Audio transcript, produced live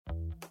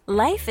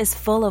Life is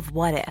full of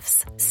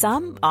what-ifs.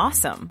 Some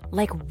awesome,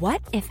 like what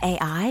if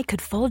AI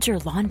could fold your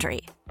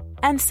laundry?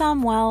 And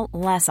some, well,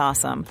 less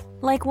awesome,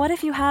 like what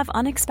if you have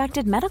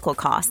unexpected medical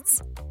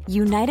costs?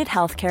 United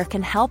Healthcare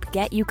can help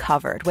get you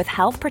covered with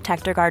Health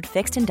Protector Guard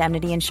fixed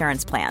indemnity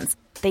insurance plans.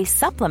 They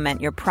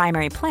supplement your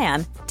primary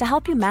plan to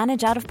help you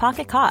manage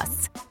out-of-pocket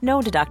costs.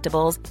 No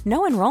deductibles,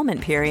 no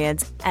enrollment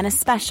periods, and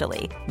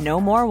especially no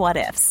more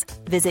what-ifs.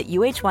 Visit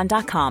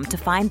uh1.com to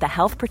find the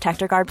Health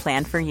Protector Guard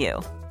plan for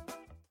you.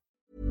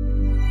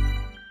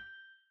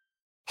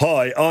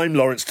 Hi, I'm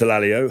Lawrence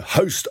Dallaglio,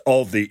 host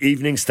of the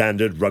Evening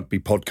Standard Rugby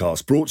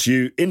Podcast, brought to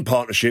you in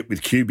partnership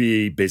with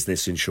QBE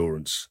Business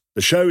Insurance.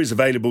 The show is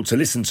available to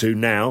listen to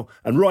now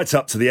and right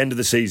up to the end of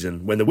the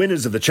season, when the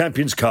winners of the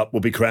Champions Cup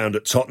will be crowned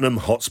at Tottenham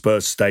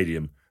Hotspur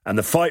Stadium, and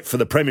the fight for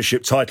the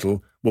Premiership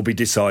title will be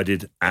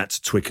decided at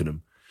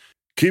Twickenham.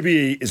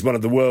 QBE is one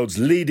of the world's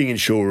leading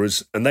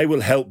insurers, and they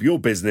will help your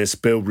business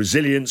build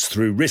resilience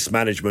through risk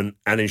management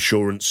and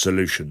insurance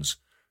solutions.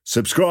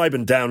 Subscribe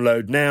and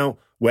download now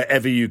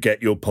wherever you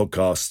get your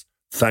podcasts.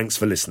 Thanks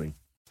for listening.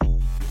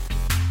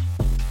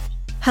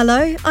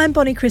 Hello, I'm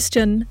Bonnie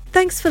Christian.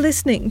 Thanks for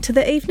listening to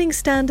the Evening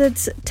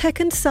Standard's Tech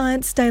and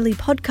Science Daily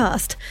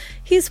podcast.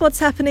 Here's what's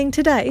happening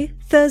today,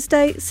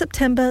 Thursday,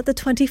 September the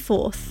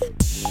 24th.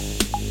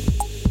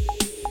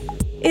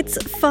 It's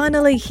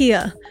finally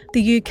here,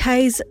 the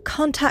UK's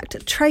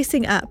contact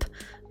tracing app,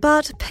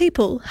 but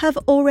people have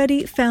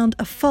already found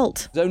a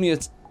fault. There's only a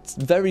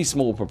very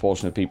small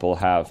proportion of people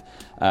have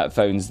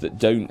phones that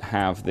don't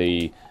have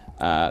the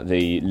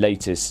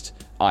latest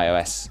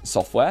iOS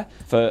software.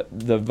 For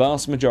the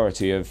vast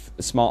majority of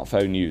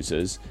smartphone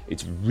users,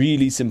 it's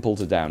really simple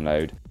to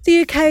download.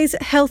 The UK's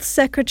Health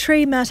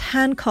Secretary Matt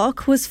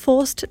Hancock was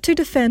forced to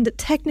defend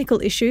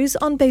technical issues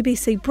on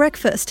BBC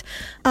Breakfast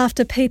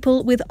after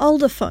people with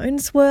older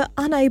phones were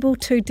unable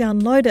to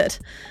download it.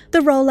 The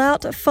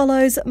rollout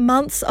follows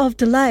months of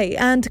delay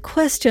and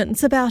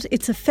questions about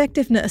its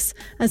effectiveness,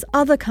 as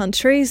other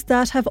countries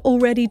that have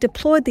already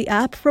deployed the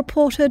app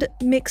reported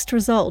mixed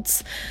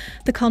results.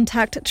 The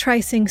contact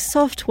tracing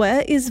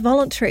software is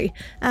voluntary,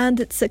 and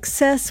its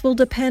success will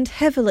depend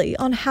heavily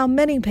on how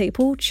many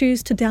people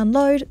choose to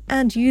download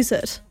and use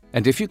it.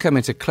 And if you come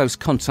into close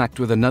contact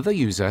with another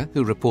user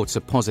who reports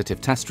a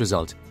positive test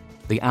result,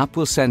 the app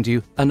will send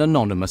you an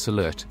anonymous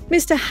alert.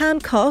 Mr.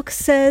 Hancock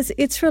says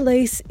its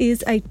release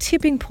is a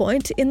tipping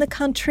point in the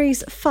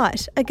country's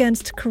fight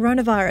against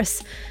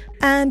coronavirus.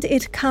 And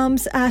it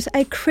comes at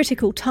a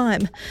critical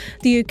time.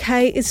 The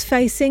UK is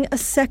facing a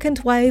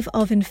second wave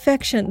of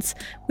infections,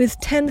 with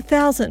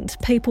 10,000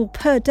 people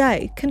per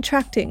day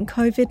contracting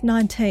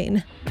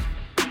COVID-19.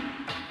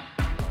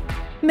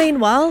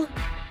 Meanwhile,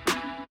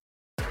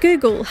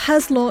 Google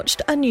has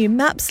launched a new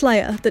Maps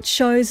layer that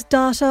shows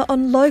data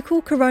on local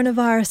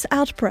coronavirus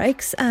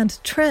outbreaks and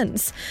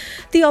trends.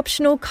 The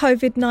optional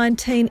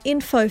COVID-19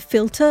 info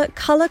filter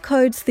colour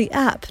codes the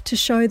app to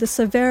show the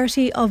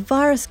severity of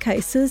virus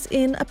cases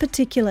in a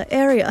particular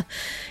area.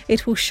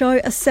 It will show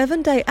a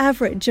 7-day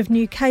average of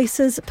new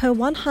cases per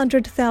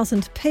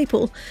 100,000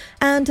 people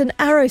and an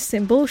arrow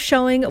symbol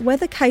showing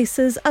whether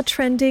cases are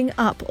trending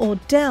up or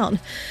down.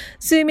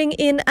 Zooming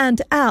in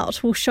and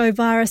out will show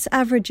virus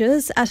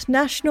averages at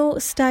national,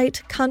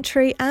 state,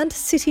 country and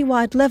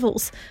citywide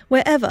levels,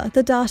 wherever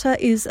the data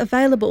is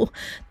available.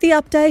 The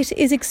update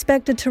is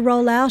expected to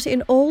roll out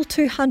in all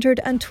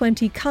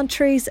 220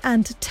 countries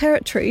and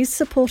territories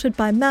supported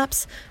by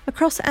Maps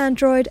across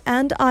Android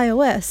and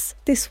iOS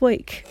this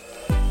week.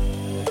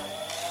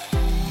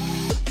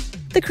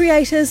 The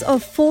creators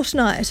of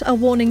Fortnite are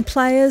warning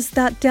players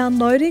that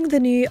downloading the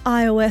new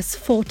iOS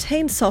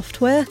 14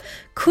 software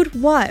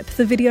could wipe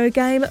the video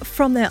game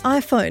from their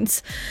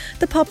iPhones.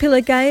 The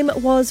popular game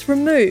was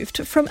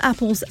removed from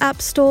Apple's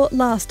App Store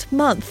last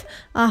month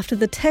after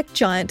the tech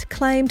giant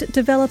claimed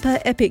developer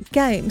Epic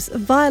Games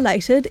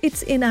violated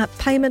its in-app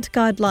payment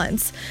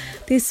guidelines.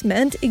 This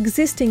meant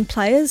existing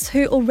players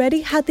who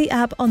already had the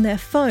app on their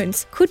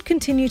phones could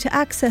continue to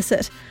access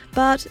it,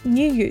 but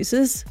new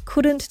users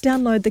couldn't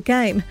download the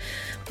game.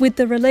 With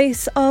the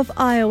release of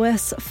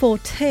iOS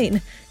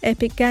 14,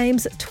 Epic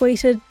Games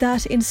tweeted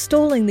that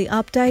installing the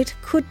update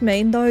could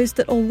mean those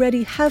that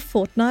already have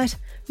Fortnite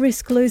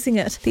risk losing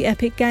it. The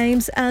Epic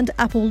Games and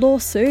Apple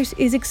lawsuit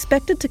is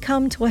expected to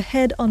come to a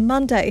head on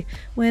Monday,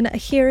 when a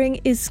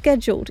hearing is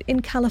scheduled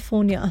in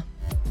California.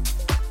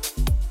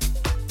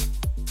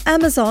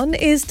 Amazon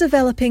is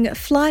developing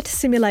flight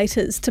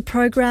simulators to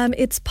program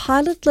its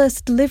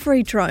pilotless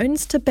delivery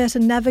drones to better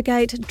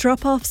navigate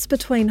drop-offs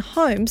between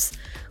homes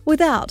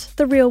without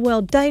the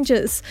real-world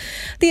dangers.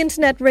 The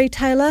internet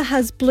retailer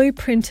has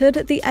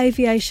blueprinted the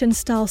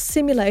aviation-style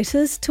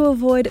simulators to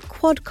avoid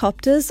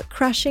quadcopters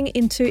crashing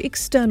into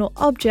external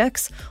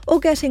objects or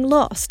getting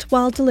lost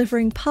while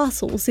delivering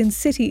parcels in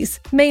cities.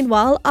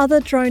 Meanwhile, other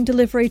drone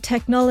delivery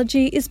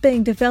technology is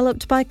being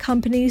developed by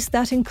companies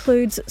that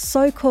includes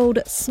so-called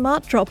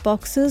smart drop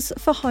boxes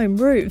for home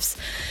roofs.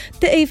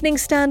 The Evening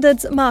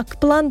Standard's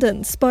Mark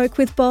Blunden spoke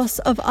with boss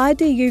of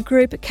IDU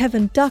Group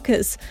Kevin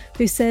Duckers,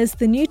 who says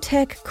the new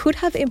tech could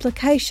have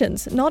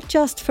implications not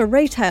just for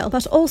retail,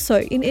 but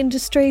also in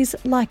industries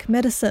like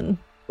medicine.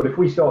 But if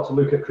we start to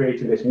look at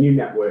creating this new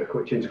network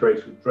which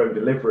integrates with drone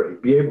delivery,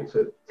 be able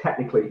to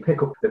technically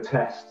pick up the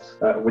tests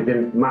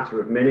within a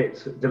matter of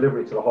minutes, deliver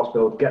it to the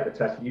hospital, get the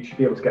test, you should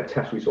be able to get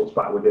test results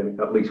back within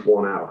at least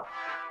 1 hour.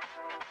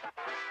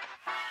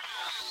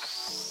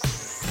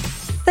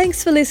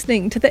 Thanks for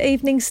listening to the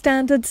Evening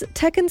Standard's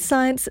Tech and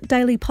Science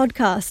Daily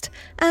podcast,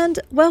 and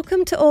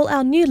welcome to all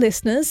our new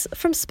listeners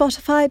from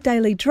Spotify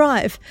Daily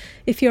Drive.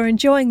 If you're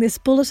enjoying this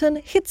bulletin,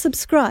 hit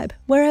subscribe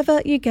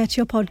wherever you get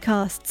your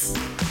podcasts.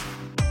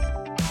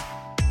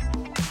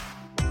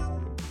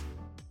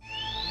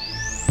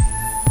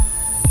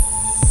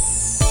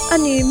 A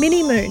new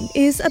mini-moon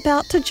is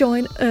about to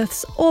join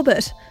Earth's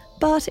orbit,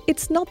 but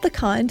it's not the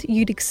kind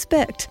you'd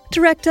expect.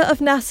 Director of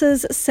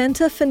NASA's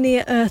Center for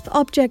Near-Earth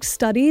Object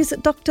Studies,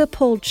 Dr.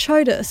 Paul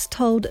Chodas,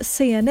 told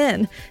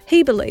CNN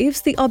he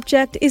believes the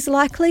object is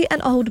likely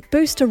an old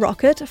booster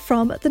rocket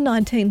from the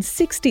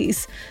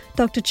 1960s.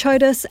 Dr.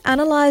 Chodas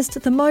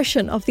analysed the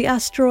motion of the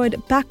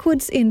asteroid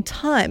backwards in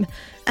time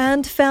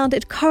and found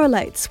it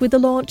correlates with the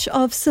launch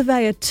of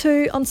Surveyor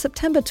 2 on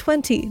September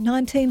 20,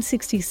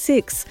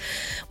 1966.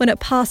 When it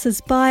passes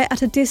by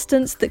at a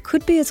distance that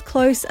could be as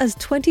close as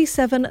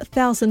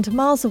 27,000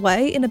 miles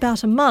away in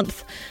about a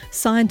month,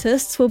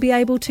 scientists will be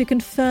able to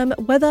confirm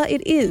whether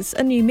it is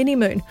a new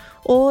mini-moon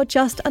or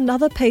just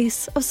another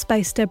piece of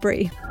space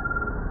debris.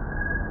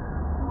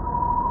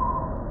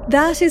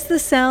 That is the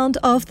sound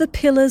of the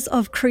Pillars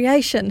of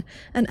Creation,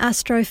 an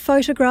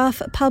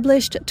astrophotograph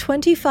published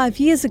 25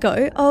 years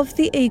ago of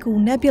the Eagle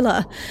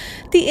Nebula.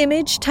 The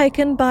image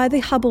taken by the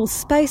Hubble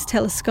Space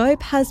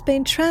Telescope has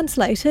been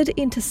translated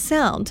into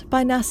sound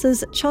by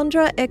NASA's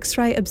Chandra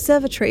X-ray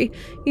Observatory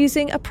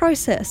using a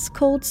process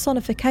called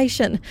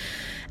sonification.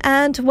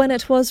 And when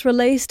it was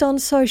released on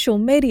social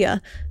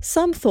media,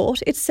 some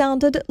thought it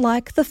sounded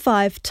like the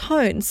 5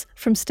 tones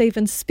from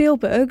Steven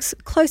Spielberg's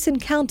Close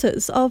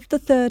Encounters of the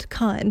Third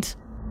Kind.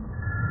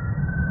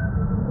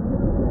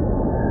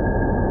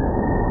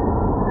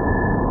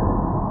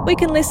 We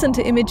can listen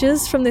to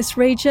images from this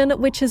region,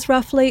 which is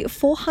roughly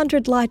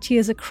 400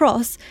 light-years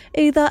across,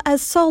 either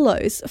as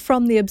solos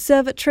from the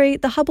observatory,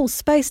 the Hubble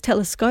Space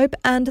Telescope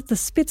and the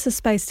Spitzer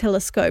Space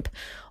Telescope,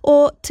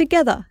 or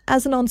together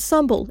as an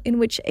ensemble in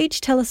which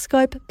each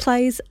telescope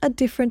plays a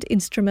different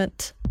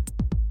instrument.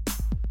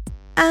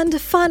 And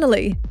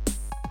finally,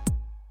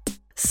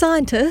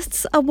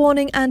 scientists are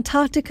warning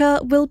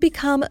Antarctica will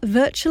become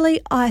virtually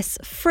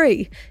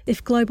ice-free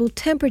if global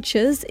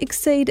temperatures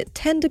exceed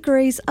 10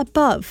 degrees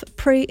above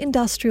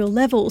pre-industrial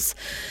levels.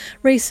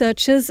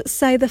 Researchers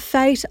say the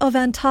fate of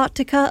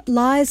Antarctica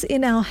lies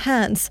in our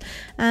hands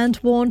and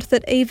warned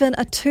that even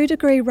a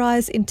 2-degree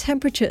rise in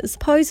temperatures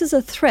poses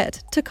a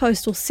threat to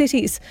coastal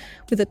cities,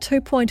 with a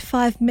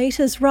 2.5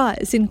 metres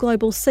rise in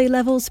global sea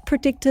levels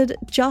predicted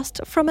just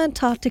from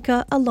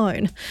Antarctica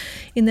alone.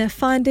 In their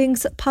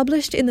findings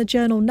published in the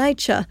journal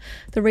Nature,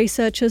 the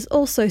researchers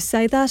also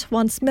say that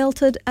once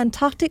melted,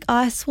 Antarctic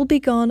ice will be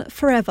gone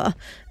forever,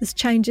 as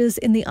changes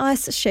in the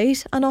ice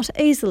sheet are not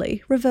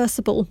easily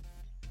reversible.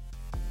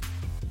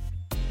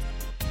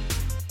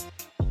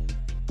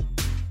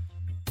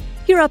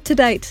 You're up to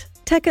date.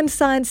 Tech and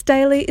Science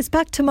Daily is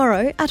back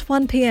tomorrow at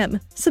 1 p.m.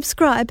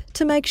 Subscribe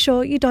to make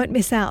sure you don't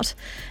miss out.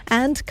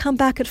 And come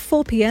back at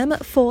 4 p.m.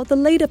 for the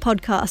Leader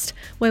podcast,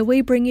 where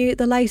we bring you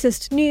the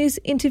latest news,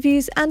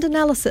 interviews and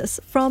analysis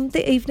from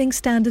the Evening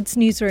Standard's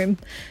newsroom.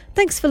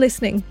 Thanks for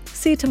listening.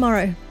 See you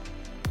tomorrow.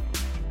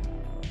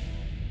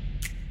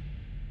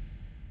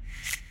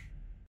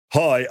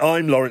 Hi,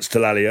 I'm Lawrence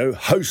Dallaglio,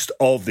 host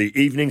of the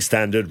Evening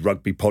Standard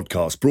Rugby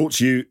podcast, brought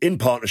to you in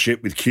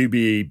partnership with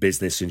QBE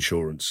Business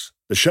Insurance.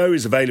 The show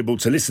is available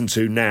to listen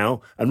to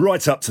now and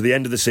right up to the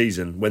end of the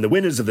season, when the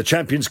winners of the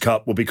Champions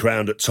Cup will be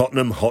crowned at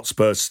Tottenham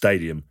Hotspur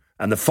Stadium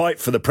and the fight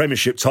for the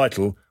Premiership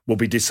title will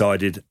be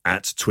decided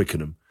at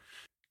Twickenham.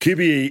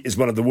 QBE is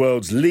one of the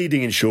world's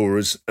leading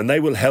insurers, and they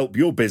will help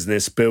your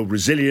business build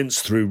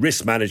resilience through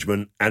risk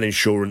management and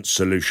insurance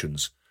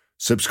solutions.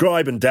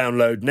 Subscribe and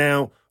download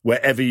now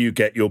wherever you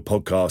get your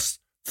podcasts.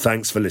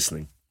 Thanks for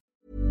listening.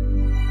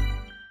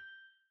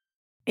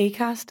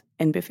 Acast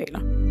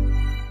anbefaler.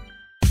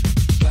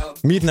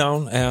 Mit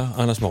navn er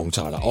Anders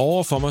Morgenthaler.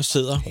 Overfor mig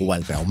sidder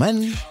Roald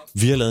Bergmann.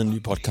 Vi har lavet en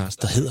ny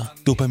podcast, der hedder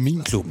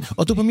Dopaminklubben.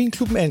 Og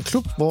Dopaminklubben er en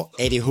klub, hvor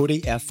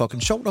ADHD er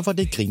fucking sjovt, og hvor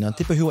det griner.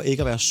 Det behøver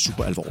ikke at være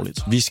super alvorligt.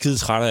 Vi er skide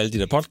trætte af alle de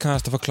der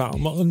podcasts, der forklarer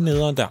mig og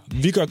nederen der.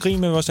 Vi gør grin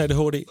med vores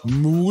ADHD.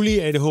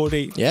 Mulig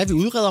ADHD. Ja, vi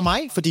udreder mig,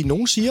 fordi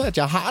nogen siger, at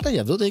jeg har det.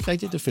 Jeg ved det ikke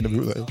rigtigt, det finder vi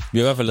ud af. Vi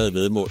har i hvert fald lavet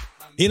væddemål.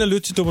 Ind og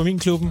lyt til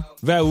Dopaminklubben.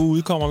 Hver uge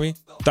udkommer vi.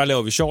 Der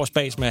laver vi sjov og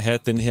spas med at have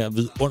den her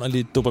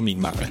vidunderlige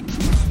dopaminmangel.